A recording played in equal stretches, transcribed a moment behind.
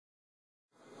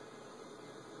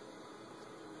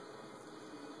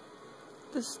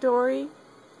The story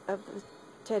of the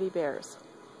teddy bears.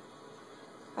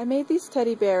 I made these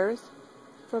teddy bears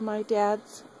from my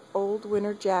dad's old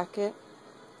winter jacket.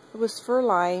 It was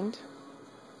fur-lined,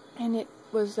 and it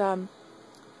was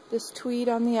this tweed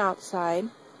on the outside.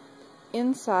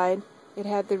 Inside, it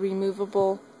had the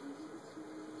removable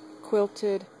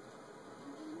quilted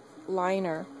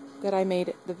liner that I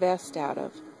made the vest out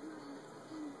of.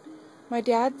 My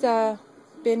dad's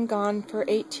been gone for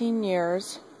 18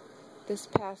 years this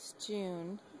past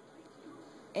June,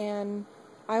 and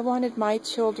I wanted my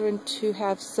children to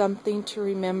have something to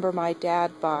remember my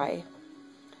dad by.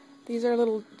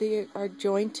 They are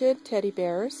jointed teddy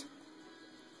bears,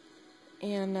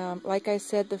 and like I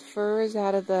said, the fur is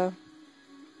out of the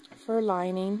fur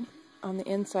lining on the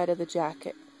inside of the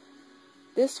jacket.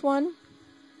 This one,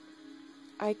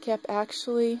 I kept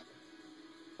actually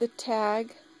the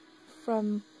tag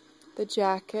from the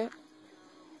jacket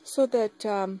so that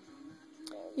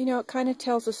you know, it kind of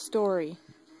tells a story.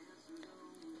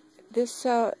 This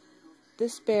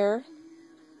bear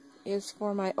is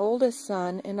for my oldest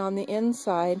son, and on the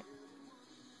inside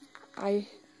I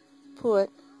put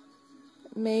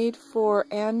made for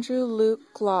Andrew Luke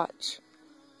Glotch,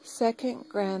 second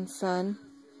grandson,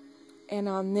 and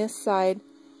on this side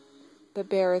the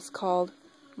bear is called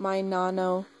my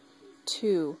Nano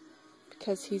 2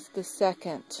 because he's the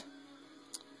second.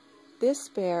 This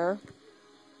bear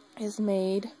is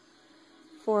made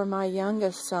for my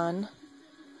youngest son,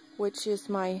 which is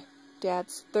my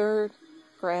dad's third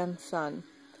grandson.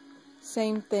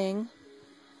 Same thing.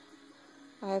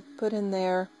 I've put in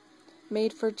there,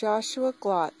 made for Joshua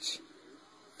Glotch,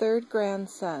 third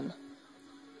grandson.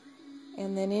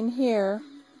 And then in here,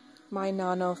 my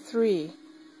Nano 3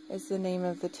 is the name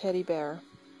of the teddy bear.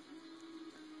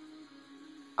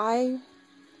 I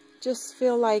just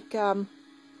feel like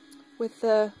with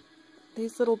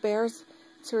these little bears,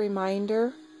 it's a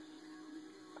reminder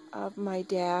of my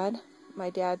dad. My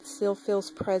dad still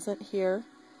feels present here.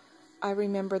 I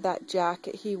remember that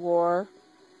jacket he wore.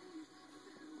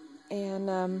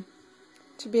 And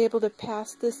to be able to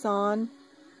pass this on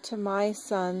to my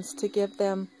sons, to give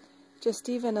them just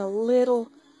even a little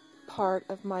part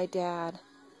of my dad.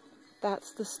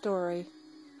 That's the story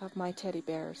of my teddy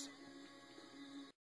bears.